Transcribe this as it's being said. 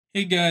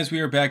Hey guys, we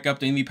are back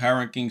updating the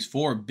power rankings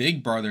for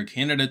Big Brother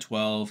Canada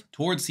 12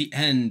 towards the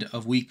end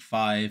of week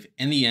 5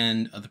 and the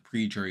end of the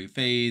pre-jury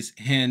phase.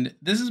 And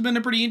this has been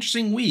a pretty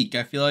interesting week.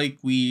 I feel like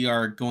we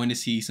are going to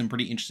see some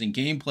pretty interesting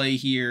gameplay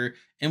here.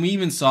 And we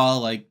even saw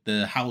like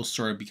the house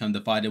sort of become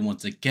divided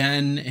once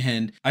again.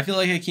 And I feel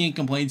like I can't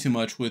complain too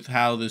much with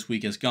how this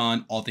week has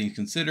gone, all things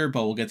considered,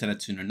 but we'll get to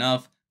that soon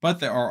enough. But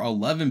there are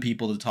 11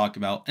 people to talk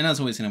about, and as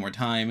always, no more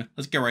time,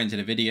 let's get right into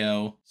the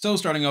video. So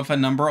starting off at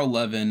number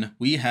 11,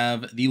 we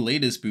have the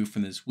latest booth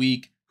from this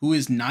week, who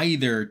is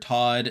neither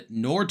Todd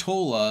nor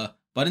Tola,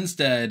 but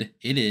instead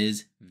it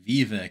is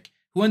Vivek,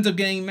 who ends up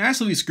getting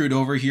massively screwed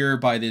over here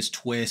by this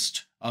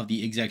twist of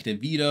the executive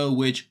veto,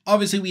 which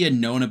obviously we had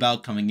known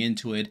about coming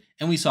into it,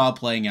 and we saw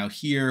playing out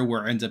here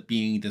where it ends up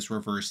being this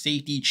reverse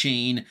safety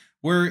chain,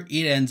 where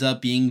it ends up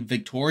being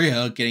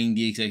Victoria getting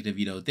the executive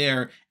veto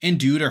there, and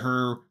due to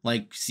her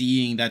like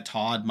seeing that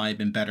Todd might have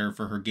been better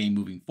for her game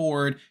moving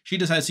forward, she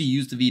decides to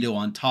use the veto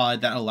on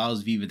Todd. That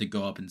allows Viva to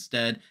go up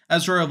instead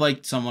as sort of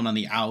like someone on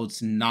the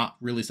outs, not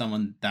really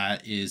someone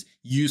that is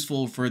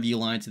useful for the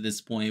alliance at this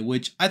point,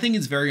 which I think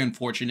is very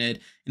unfortunate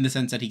in the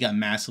sense that he got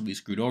massively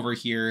screwed over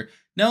here.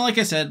 Now, like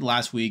I said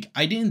last week,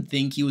 I didn't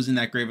think he was in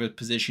that great of a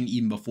position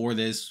even before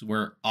this,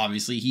 where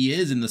obviously he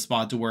is in the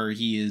spot to where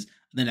he is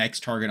the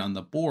next target on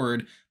the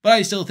board, but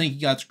I still think he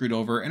got screwed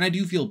over, and I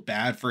do feel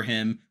bad for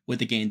him with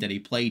the game that he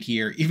played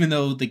here, even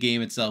though the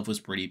game itself was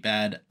pretty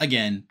bad.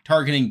 Again,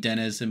 targeting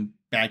Dennis and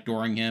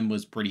backdooring him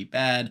was pretty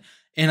bad,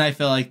 and I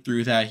felt like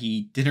through that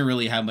he didn't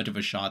really have much of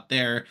a shot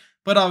there,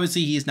 but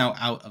obviously he's now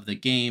out of the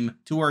game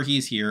to where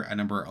he's here at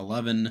number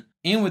 11.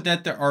 And with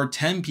that, there are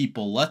 10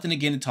 people left in the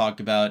game to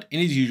talk about,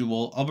 and as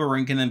usual, I'll be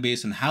ranking them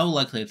based on how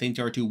likely I think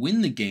they are to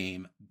win the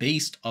game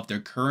based off their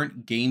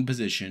current game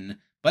position.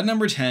 But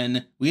number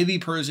 10, we have the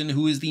person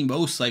who is the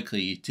most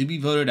likely to be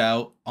voted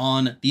out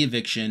on the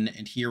eviction,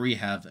 and here we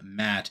have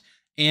Matt.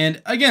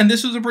 And again,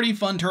 this was a pretty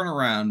fun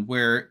turnaround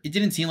where it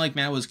didn't seem like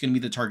Matt was going to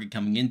be the target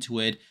coming into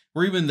it,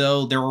 where even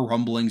though there were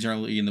rumblings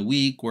early in the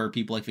week where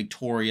people like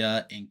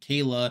Victoria and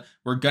Kayla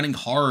were gunning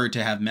hard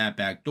to have Matt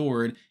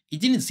backdoored, it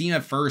didn't seem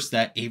at first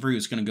that Avery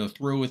was going to go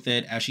through with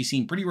it, as she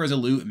seemed pretty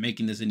resolute in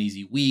making this an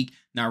easy week,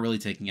 not really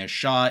taking a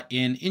shot,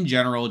 and in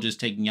general just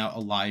taking out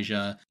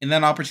Elijah. And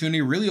that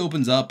opportunity really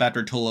opens up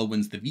after Tola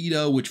wins the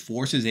veto, which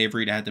forces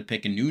Avery to have to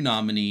pick a new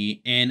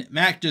nominee, and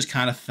Mac just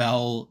kind of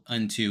fell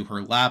into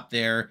her lap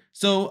there.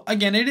 So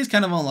again, it is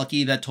kind of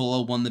unlucky that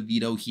Tola won the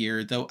veto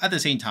here, though at the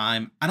same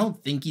time, I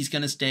don't think he's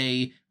going to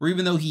stay, or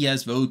even though he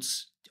has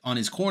votes on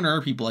his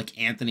corner, people like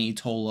Anthony,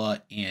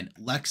 Tola, and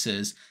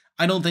Lexus,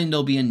 I don't think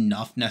there'll be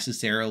enough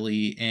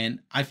necessarily, and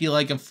I feel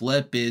like a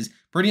flip is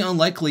pretty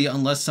unlikely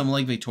unless someone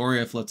like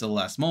Victoria flips at the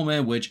last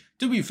moment, which,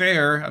 to be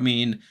fair, I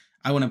mean,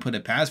 I wouldn't put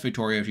it past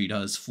Victoria if she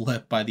does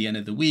flip by the end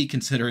of the week,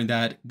 considering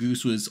that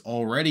Goose was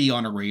already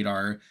on a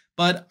radar,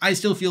 but I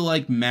still feel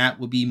like Matt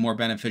would be more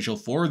beneficial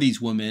for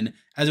these women,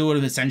 as it would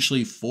have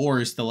essentially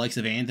forced the likes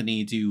of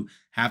Anthony to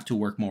have to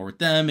work more with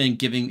them, and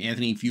giving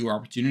Anthony fewer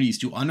opportunities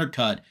to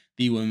undercut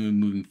the women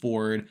moving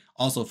forward.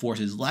 Also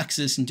forces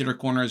Lexus into their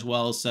corner as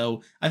well.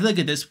 So I feel like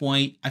at this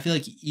point, I feel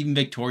like even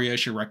Victoria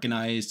should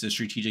recognize the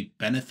strategic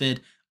benefit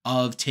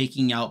of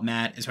taking out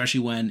Matt, especially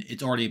when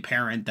it's already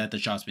apparent that the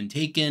shot's been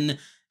taken.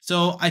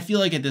 So I feel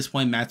like at this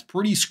point, Matt's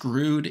pretty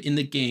screwed in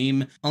the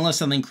game unless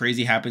something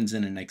crazy happens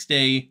in the next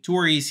day, to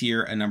where he's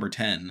here at number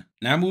 10.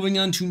 Now moving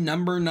on to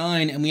number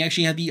 9, and we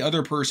actually have the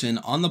other person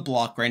on the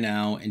block right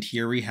now, and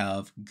here we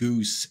have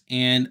Goose.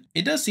 And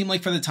it does seem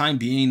like for the time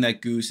being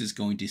that Goose is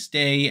going to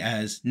stay,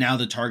 as now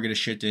the target is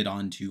shifted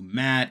onto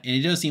Matt, and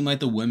it does seem like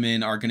the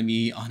women are going to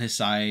be on his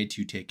side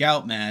to take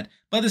out Matt.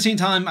 But at the same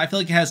time, I feel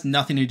like it has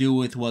nothing to do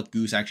with what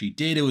Goose actually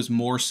did. It was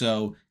more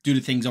so due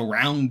to things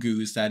around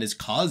Goose that is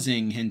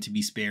causing him to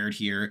be spared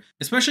here,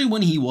 especially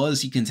when he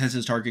was the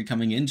consensus target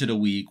coming into the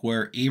week,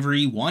 where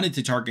Avery wanted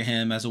to target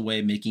him as a way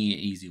of making it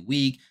an easy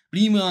week. But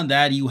even on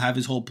that, you have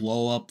his whole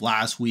blow up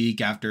last week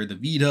after the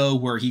veto,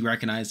 where he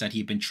recognized that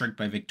he'd been tricked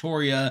by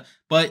Victoria,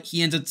 but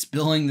he ends up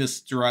spilling this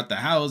throughout the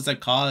house that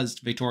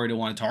caused Victoria to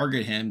want to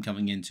target him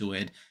coming into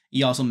it.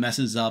 He also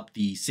messes up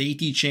the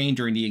safety chain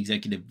during the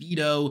executive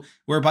veto,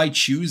 where by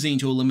choosing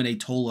to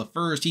eliminate Tola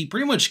first, he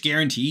pretty much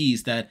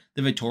guarantees that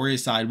the Victoria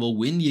side will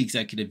win the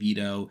executive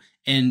veto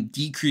and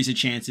decrease the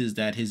chances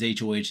that his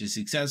HOH is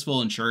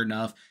successful. And sure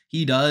enough,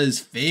 he does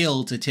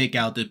fail to take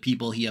out the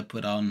people he had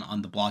put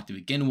on the block to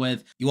begin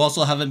with. You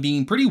also have him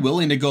being pretty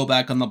willing to go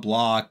back on the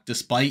block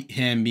despite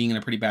him being in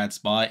a pretty bad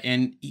spot.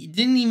 And he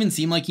didn't even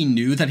seem like he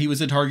knew that he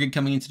was a target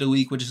coming into the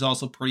week, which is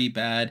also pretty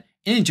bad.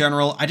 In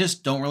general, I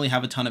just don't really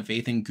have a ton of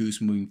faith in Goose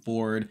moving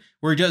forward,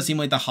 where it does seem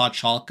like the Hot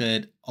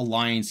Chocolate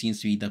Alliance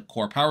seems to be the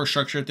core power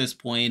structure at this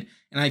point,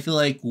 and I feel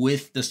like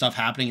with the stuff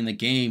happening in the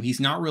game, he's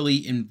not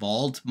really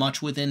involved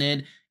much within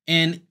it.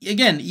 And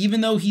again,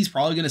 even though he's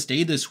probably going to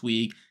stay this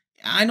week,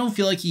 I don't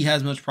feel like he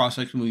has much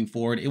prospects moving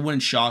forward. It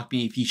wouldn't shock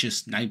me if he's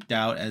just sniped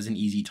out as an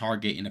easy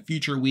target in a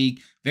future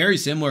week, very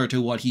similar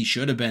to what he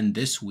should have been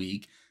this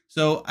week.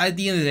 So at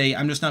the end of the day,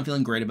 I'm just not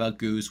feeling great about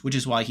Goose, which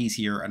is why he's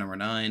here at number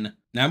 9.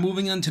 Now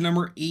moving on to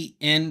number 8,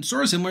 and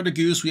sort of similar to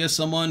Goose, we have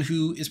someone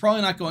who is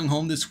probably not going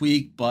home this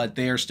week, but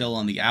they are still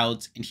on the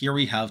outs. And here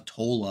we have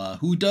Tola,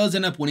 who does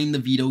end up winning the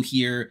veto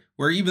here,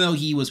 where even though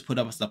he was put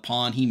up as the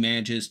pawn, he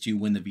manages to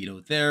win the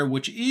veto there,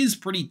 which is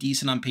pretty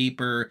decent on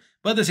paper.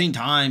 But at the same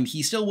time,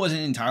 he still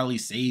wasn't entirely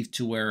safe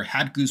to where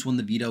had Goose won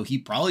the veto, he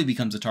probably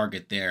becomes a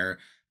target there.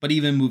 But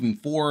even moving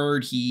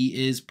forward,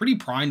 he is pretty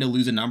primed to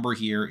lose a number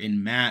here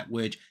in Matt,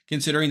 which,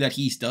 considering that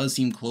he does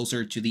seem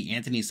closer to the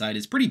Anthony side,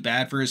 is pretty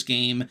bad for his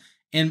game.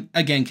 And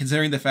again,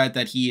 considering the fact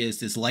that he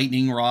is this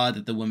lightning rod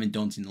that the women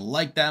don't seem to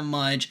like that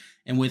much,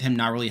 and with him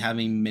not really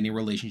having many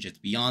relationships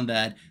beyond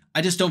that,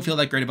 I just don't feel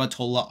that great about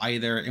Tola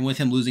either. And with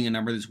him losing a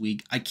number this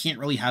week, I can't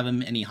really have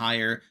him any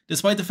higher,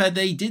 despite the fact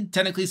that he did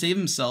technically save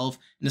himself,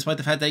 and despite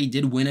the fact that he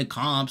did win a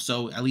comp,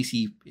 so at least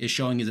he is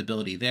showing his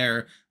ability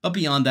there. But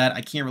beyond that,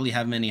 I can't really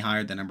have him any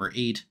higher than number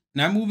 8.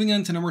 Now moving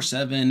on to number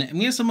 7, and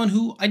we have someone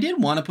who I did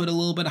want to put a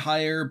little bit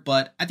higher,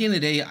 but at the end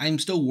of the day, I'm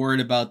still worried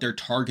about their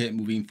target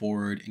moving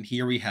forward, and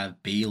here we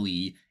have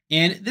Bailey.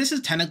 And this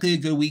is technically a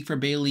good week for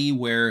Bailey,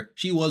 where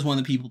she was one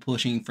of the people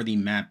pushing for the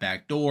Matt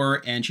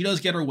backdoor, and she does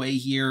get her way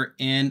here.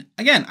 And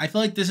again, I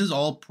feel like this is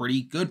all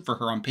pretty good for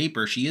her on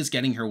paper. She is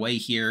getting her way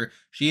here.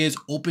 She is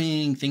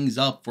opening things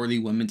up for the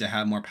women to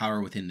have more power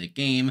within the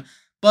game.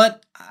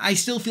 But I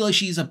still feel like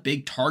she's a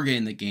big target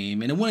in the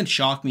game, and it wouldn't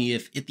shock me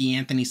if the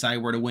Anthony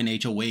side were to win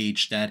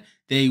HOH that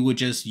they would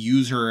just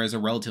use her as a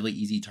relatively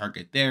easy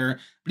target there.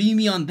 But even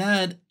beyond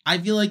that, I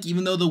feel like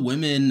even though the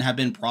women have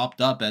been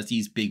propped up as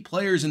these big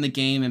players in the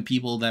game and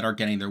people that are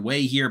getting their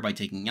way here by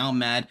taking out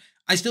Matt,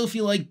 I still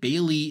feel like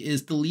Bailey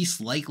is the least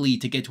likely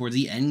to get towards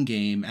the end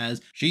game, as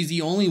she's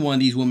the only one of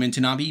these women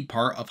to not be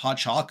part of Hot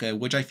Chocolate,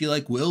 which I feel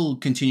like will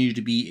continue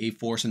to be a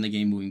force in the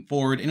game moving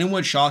forward. And it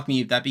would shock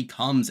me if that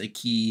becomes a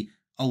key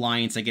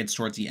alliance that gets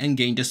towards the end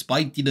game,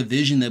 despite the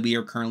division that we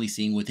are currently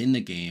seeing within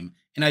the game.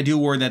 And I do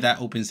worry that that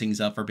opens things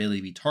up for Bailey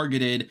to be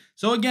targeted.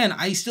 So again,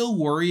 I still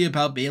worry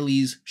about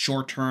Bailey's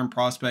short-term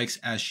prospects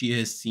as she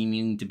is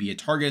seeming to be a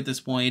target at this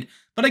point.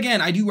 But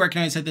again, I do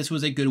recognize that this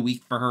was a good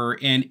week for her.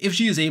 And if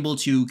she is able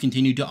to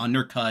continue to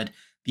undercut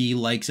the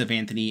likes of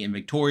Anthony and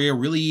Victoria,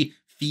 really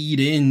feed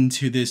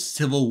into this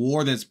civil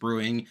war that's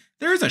brewing,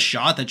 there is a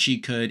shot that she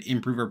could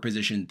improve her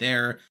position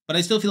there, but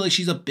I still feel like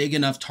she's a big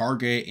enough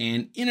target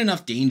and in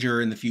enough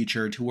danger in the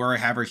future to where I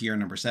have her here at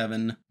number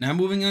 7. Now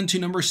moving on to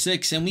number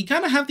 6, and we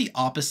kind of have the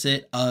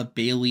opposite of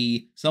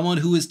Bailey, someone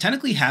who is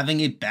technically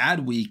having a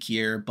bad week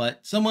here,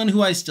 but someone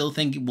who I still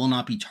think will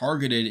not be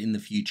targeted in the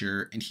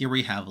future, and here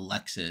we have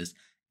Alexis.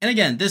 And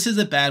again, this is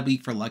a bad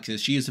week for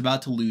Alexis. She is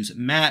about to lose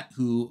Matt,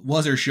 who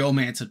was her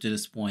showmance up to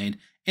this point.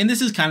 And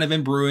this has kind of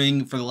been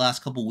brewing for the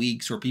last couple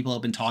weeks, where people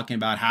have been talking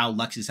about how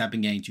Alexis have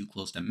been getting too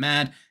close to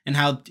Matt and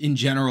how in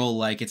general,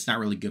 like, it's not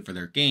really good for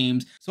their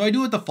games. So I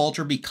do have to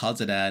falter because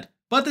of that.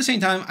 But at the same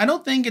time, I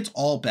don't think it's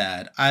all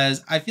bad,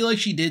 as I feel like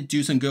she did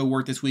do some good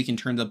work this week in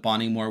terms of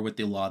bonding more with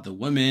a lot of the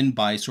women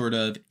by sort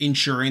of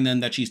ensuring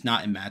them that she's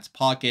not in Matt's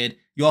pocket.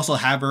 You also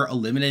have her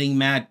eliminating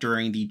Matt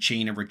during the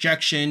chain of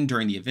rejection,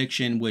 during the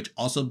eviction, which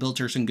also built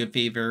her some good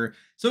favor.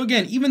 So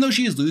again, even though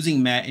she is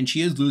losing Matt and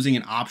she is losing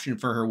an option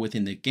for her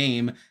within the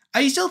game,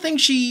 I still think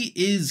she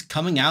is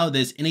coming out of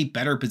this in a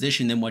better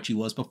position than what she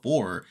was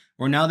before.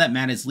 Where now that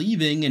Matt is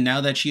leaving and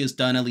now that she has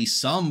done at least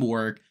some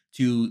work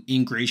to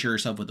ingratiate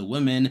herself with the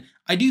women,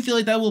 I do feel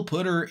like that will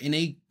put her in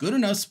a good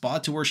enough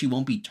spot to where she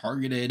won't be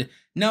targeted.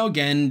 Now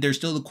again, there's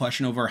still the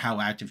question over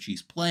how active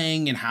she's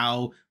playing and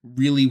how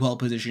really well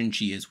positioned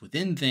she is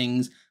within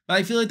things, but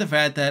I feel like the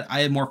fact that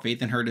I have more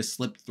faith in her to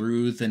slip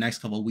through the next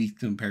couple of weeks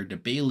compared to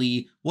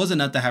Bailey was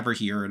enough to have her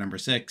here at number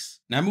 6.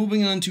 Now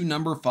moving on to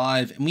number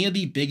 5, and we had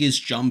the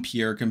biggest jump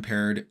here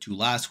compared to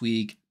last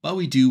week, but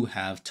we do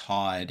have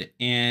Todd.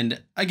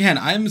 And again,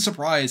 I'm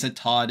surprised that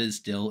Todd is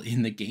still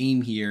in the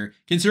game here,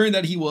 considering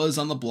that he was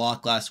on the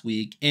block last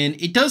week. And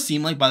it does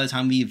seem like by the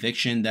time of the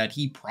eviction that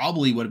he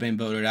probably would have been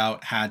voted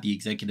out had the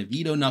executive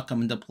veto not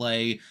come into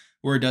play,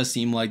 where it does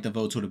seem like the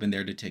votes would have been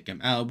there to take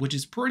him out, which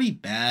is pretty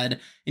bad.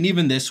 And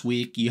even this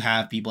week, you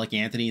have people like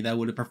Anthony that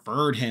would have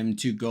preferred him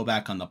to go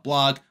back on the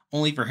block,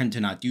 only for him to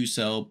not do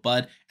so.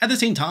 But at the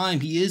same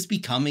time, he is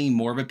becoming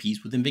more of a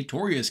piece within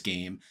Victoria's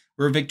game,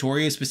 where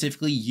Victoria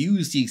specifically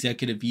used the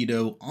executive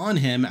veto on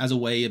him as a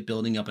way of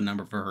building up a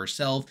number for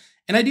herself.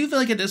 And I do feel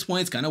like at this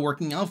point, it's kind of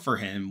working out for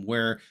him,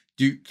 where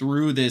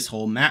through this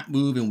whole Matt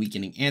move and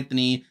weakening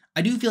Anthony,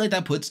 I do feel like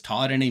that puts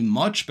Todd in a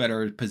much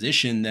better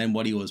position than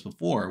what he was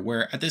before,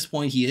 where at this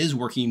point he is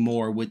working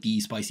more with the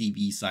Spicy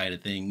V side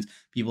of things.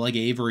 People like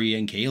Avery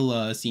and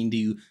Kayla seem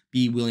to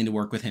be willing to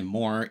work with him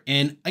more.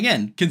 And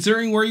again,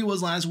 considering where he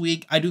was last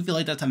week, I do feel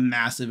like that's a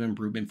massive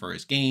improvement for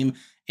his game.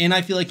 And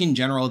I feel like in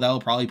general, that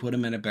will probably put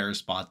him in a better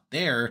spot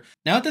there.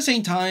 Now, at the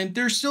same time,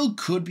 there still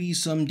could be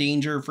some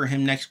danger for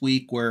him next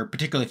week, where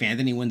particularly if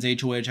Anthony wins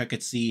HOH, I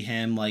could see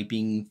him like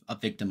being a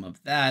victim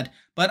of that.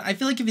 But I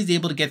feel like if he's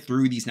able to get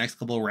through these next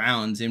couple of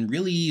rounds and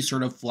really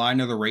sort of fly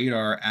under the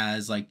radar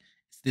as like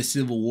this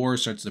civil war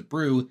starts to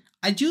brew,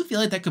 I do feel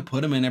like that could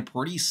put him in a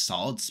pretty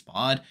solid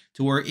spot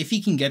to where if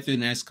he can get through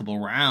the next couple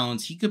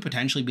rounds, he could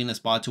potentially be in a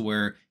spot to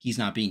where he's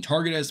not being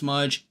targeted as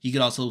much. He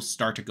could also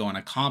start to go on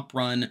a comp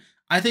run.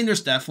 I think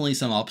there's definitely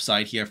some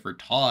upside here for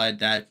Todd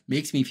that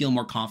makes me feel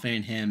more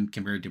confident in him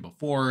compared to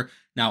before.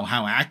 Now,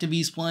 how active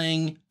he's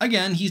playing,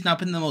 again, he's not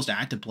been the most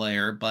active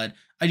player, but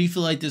I do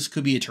feel like this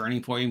could be a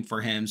turning point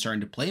for him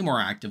starting to play more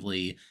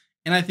actively.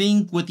 And I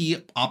think with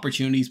the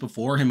opportunities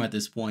before him at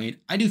this point,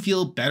 I do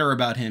feel better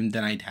about him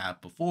than I'd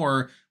have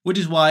before, which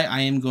is why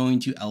I am going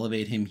to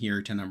elevate him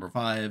here to number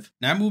 5.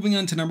 Now moving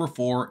on to number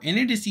 4, and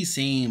it is the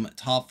same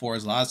top 4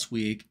 as last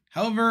week.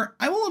 However,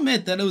 I will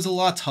admit that it was a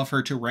lot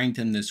tougher to rank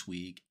them this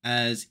week,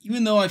 as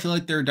even though I feel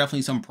like there are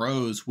definitely some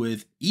pros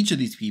with each of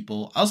these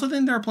people, I also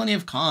think there are plenty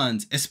of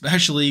cons,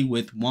 especially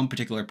with one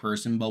particular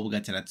person, but we'll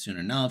get to that soon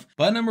enough.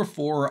 But at number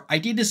 4, I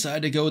did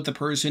decide to go with the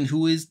person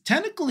who is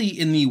technically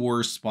in the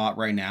worst spot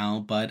right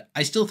now, but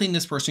I still think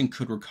this person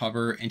could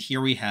recover, and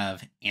here we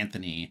have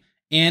Anthony.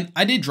 And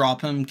I did drop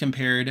him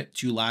compared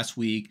to last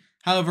week.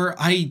 However,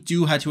 I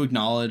do have to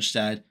acknowledge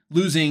that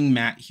losing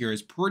Matt here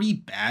is pretty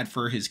bad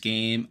for his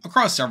game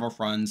across several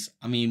fronts.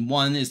 I mean,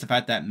 one is the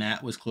fact that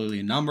Matt was clearly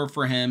a number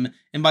for him,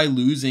 and by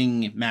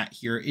losing Matt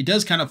here, it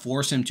does kind of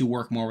force him to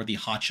work more with the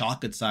hot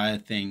chocolate side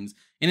of things.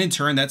 And in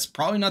turn, that's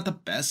probably not the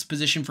best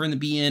position for him to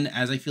be in,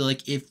 as I feel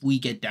like if we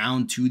get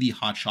down to the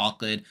hot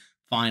chocolate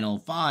final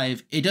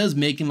 5, it does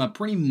make him a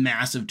pretty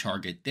massive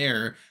target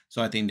there.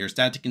 So I think there's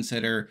that to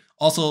consider.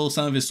 Also,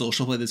 some of his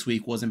social play this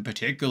week wasn't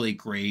particularly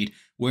great,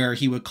 where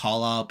he would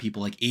call out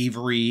people like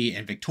Avery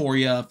and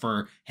Victoria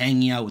for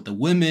hanging out with the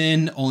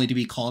women, only to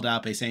be called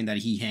out by saying that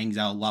he hangs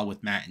out a lot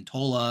with Matt and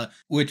Tola,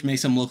 which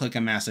makes him look like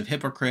a massive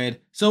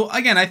hypocrite. So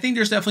again, I think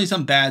there's definitely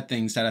some bad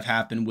things that have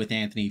happened with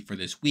Anthony for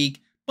this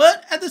week.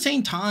 But at the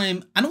same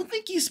time, I don't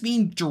think he's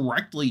being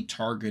directly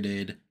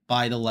targeted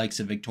by the likes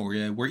of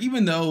Victoria, where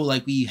even though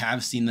like we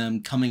have seen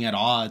them coming at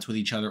odds with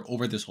each other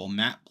over this whole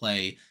map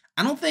play,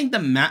 I don't think the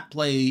map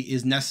play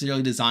is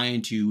necessarily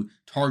designed to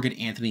target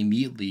Anthony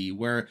immediately,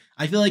 where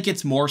I feel like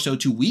it's more so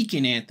to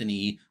weaken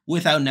Anthony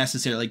without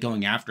necessarily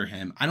going after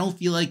him. I don't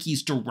feel like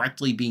he's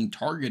directly being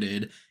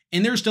targeted,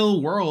 and there's still a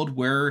world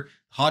where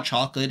Hot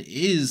Chocolate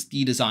is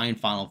the design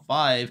final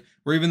 5,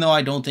 where even though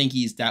I don't think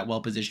he's that well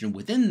positioned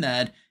within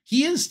that,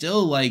 he is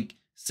still like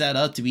set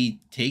up to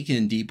be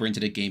taken deeper into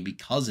the game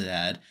because of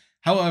that.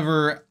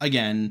 However,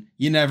 again,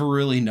 you never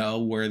really know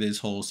where this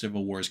whole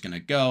Civil War is going to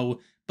go.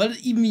 But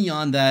even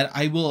beyond that,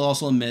 I will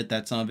also admit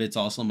that some of it's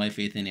also my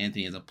faith in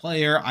Anthony as a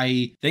player.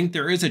 I think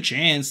there is a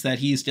chance that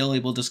he's still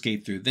able to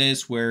skate through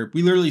this, where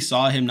we literally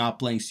saw him not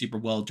playing super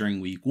well during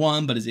week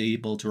 1, but is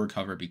able to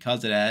recover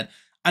because of that.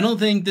 I don't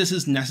think this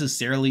is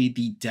necessarily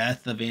the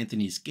death of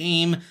Anthony's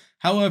game.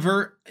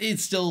 However,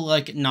 it's still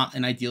like not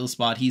an ideal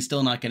spot. He's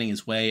still not getting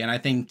his way, and I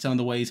think some of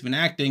the ways he's been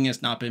acting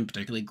has not been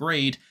particularly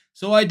great.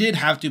 So I did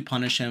have to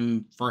punish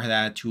him for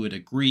that to a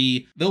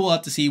degree, though we'll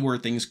have to see where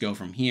things go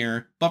from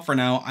here. But for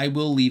now, I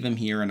will leave him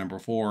here at number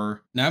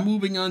 4. Now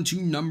moving on to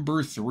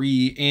number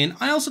 3, and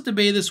I also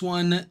debated this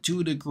one to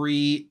a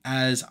degree,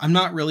 as I'm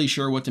not really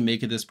sure what to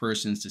make of this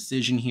person's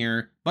decision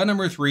here. But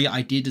number 3,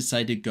 I did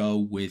decide to go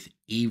with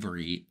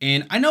Avery.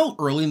 And I know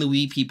early in the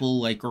week, people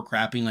like were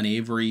crapping on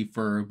Avery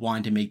for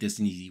wanting to make this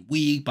an easy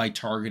week by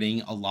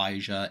targeting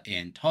Elijah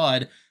and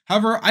Todd.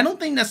 However, I don't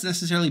think that's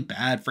necessarily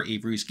bad for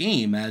Avery's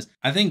game, as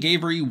I think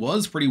Avery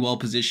was pretty well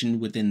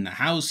positioned within the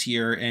house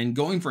here, and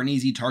going for an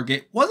easy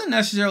target wasn't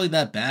necessarily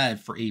that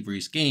bad for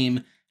Avery's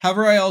game.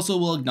 However, I also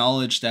will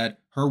acknowledge that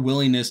her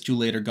willingness to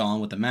later go on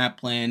with the map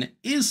plan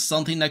is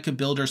something that could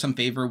build her some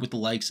favor with the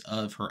likes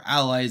of her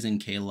allies in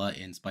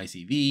Kayla and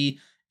Spicy V,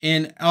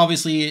 and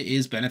obviously it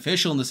is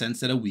beneficial in the sense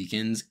that it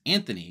weakens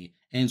Anthony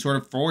and sort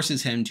of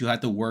forces him to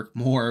have to work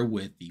more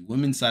with the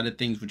women's side of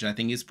things, which I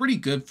think is pretty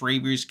good for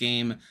Avery's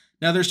game.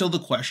 Now, there's still the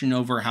question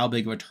over how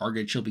big of a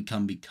target she'll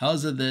become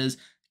because of this,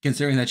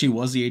 considering that she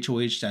was the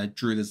HOH that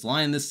drew this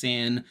line in the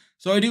sand.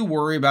 So I do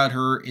worry about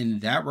her in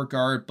that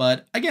regard.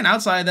 But again,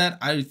 outside of that,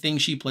 I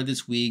think she played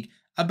this week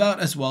about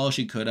as well as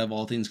she could have,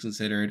 all things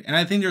considered. And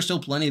I think there's still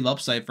plenty of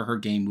upside for her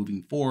game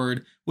moving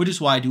forward, which is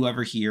why I do have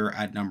her here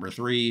at number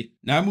 3.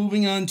 Now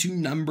moving on to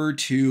number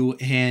 2,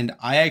 and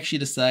I actually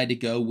decided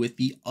to go with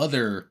the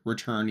other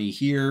returnee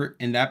here,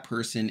 and that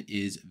person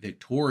is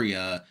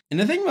Victoria. And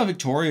the thing about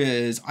Victoria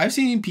is I've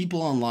seen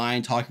people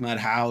online talking about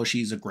how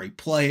she's a great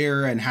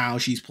player and how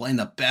she's playing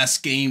the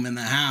best game in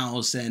the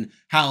house and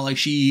how like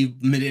she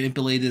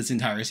manipulated this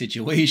entire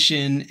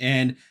situation,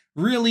 and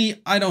really,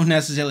 I don't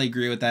necessarily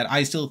agree with that.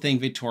 I still think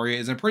Victoria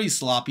is a pretty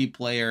sloppy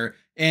player,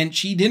 and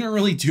she didn't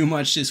really do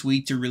much this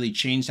week to really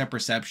change that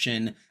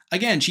perception.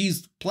 Again,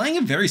 she's playing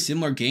a very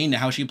similar game to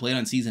how she played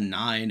on Season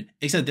 9,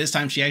 except this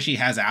time she actually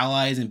has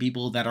allies and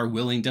people that are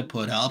willing to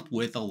put up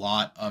with a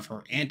lot of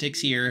her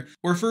antics here.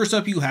 Where first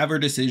up, you have her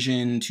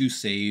decision to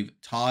save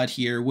Todd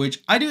here,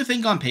 which I do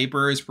think on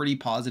paper is pretty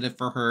positive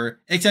for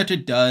her, except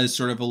it does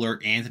sort of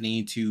alert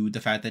Anthony to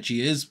the fact that she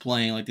is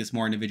playing like this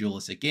more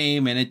individualistic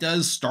game, and it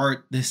does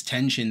start this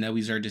tension that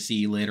we start to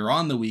see later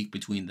on in the week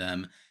between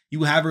them.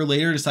 You have her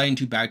later deciding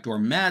to backdoor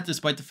Matt,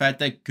 despite the fact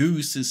that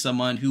Goose is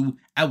someone who,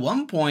 at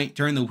one point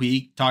during the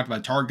week, talked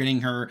about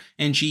targeting her,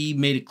 and she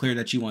made it clear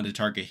that she wanted to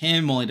target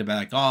him, only to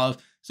back off.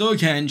 So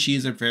again, she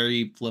is a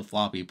very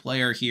flip-floppy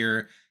player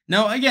here.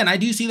 Now, again, I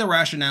do see the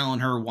rationale in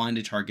her wanting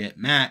to target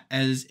Matt,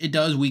 as it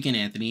does weaken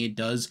Anthony. It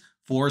does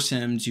force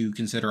him to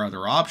consider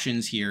other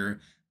options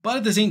here. But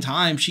at the same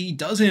time, she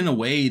does it in a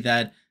way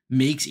that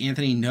makes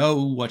Anthony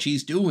know what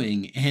she's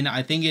doing. And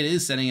I think it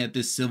is setting up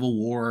this civil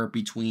war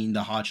between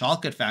the hot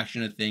chocolate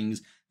faction of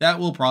things that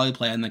will probably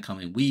play in the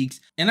coming weeks.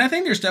 And I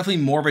think there's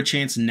definitely more of a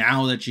chance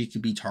now that she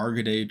could be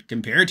targeted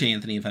compared to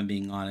Anthony, if I'm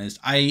being honest.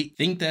 I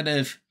think that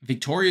if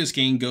Victoria's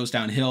game goes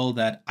downhill,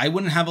 that I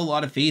wouldn't have a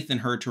lot of faith in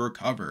her to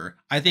recover.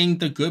 I think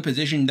the good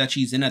position that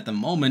she's in at the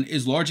moment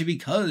is largely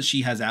because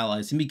she has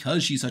allies and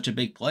because she's such a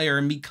big player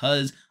and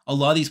because a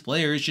lot of these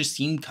players just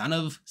seem kind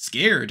of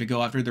scared to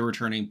go after the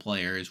returning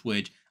players,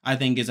 which I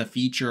think is a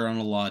feature on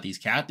a lot of these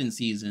captain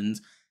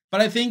seasons.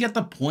 But I think at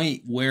the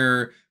point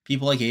where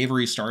people like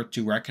Avery start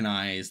to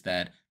recognize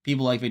that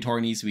people like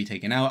Victoria needs to be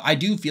taken out, I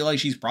do feel like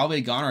she's probably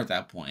a goner at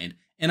that point.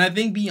 And I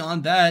think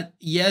beyond that,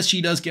 yes,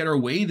 she does get her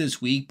way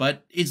this week,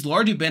 but it's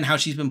largely been how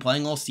she's been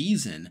playing all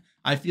season.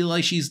 I feel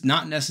like she's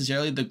not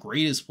necessarily the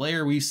greatest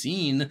player we've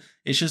seen.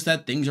 It's just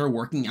that things are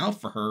working out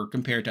for her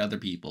compared to other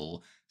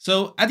people.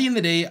 So at the end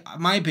of the day,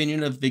 my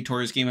opinion of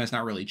Victoria's game has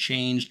not really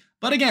changed.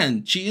 But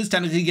again, she is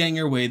technically getting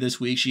her way this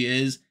week. She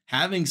is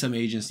having some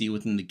agency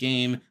within the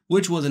game,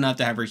 which was enough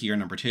to have her here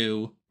number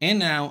 2. And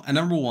now, at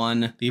number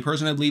 1, the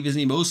person I believe is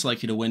the most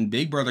likely to win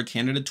Big Brother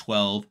Canada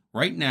 12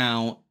 right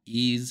now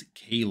is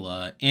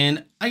Kayla.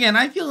 And again,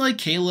 I feel like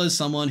Kayla is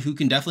someone who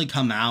can definitely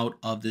come out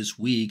of this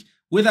week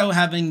without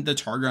having the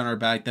target on her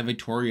back that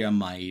Victoria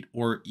might,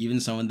 or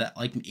even someone that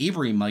like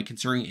Avery might,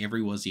 considering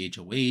Avery was the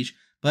HOH.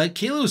 But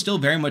Kayla was still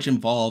very much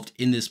involved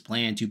in this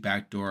plan to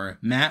backdoor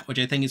Matt, which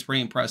I think is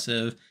pretty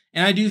impressive.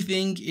 And I do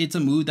think it's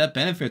a move that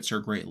benefits her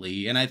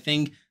greatly. And I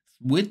think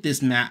with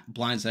this Matt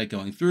blindside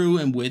going through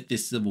and with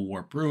this civil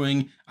war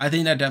brewing, I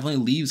think that definitely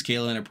leaves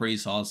Kayla in a pretty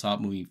solid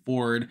spot moving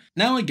forward.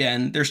 Now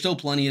again, there's still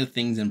plenty of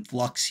things in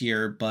flux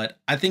here, but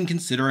I think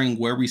considering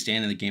where we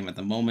stand in the game at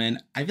the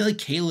moment, I feel like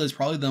Kayla is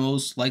probably the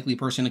most likely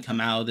person to come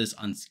out of this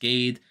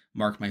unscathed,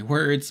 mark my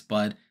words,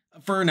 but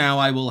for now,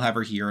 I will have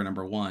her here at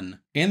number 1.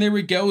 And there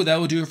we go. That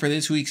will do it for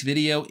this week's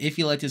video. If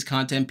you like this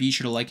content, be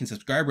sure to like and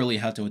subscribe. Really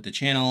helps out with the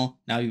channel.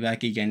 Now I'll be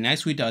back again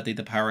next week to update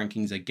the power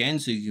rankings again,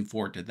 so you can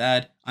forward to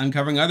that. I'm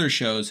covering other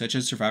shows such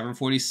as Survivor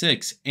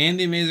 46 and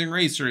The Amazing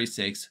Race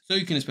 36, so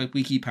you can expect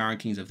weekly power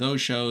rankings of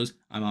those shows.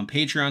 I'm on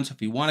Patreon, so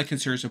if you want to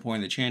consider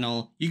supporting the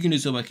channel, you can do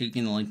so by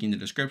clicking the link in the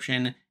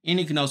description. And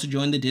you can also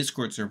join the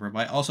Discord server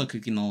by also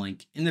clicking the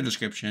link in the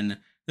description.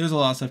 There's a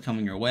lot of stuff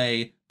coming your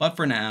way, but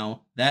for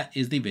now, that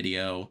is the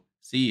video.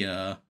 See ya.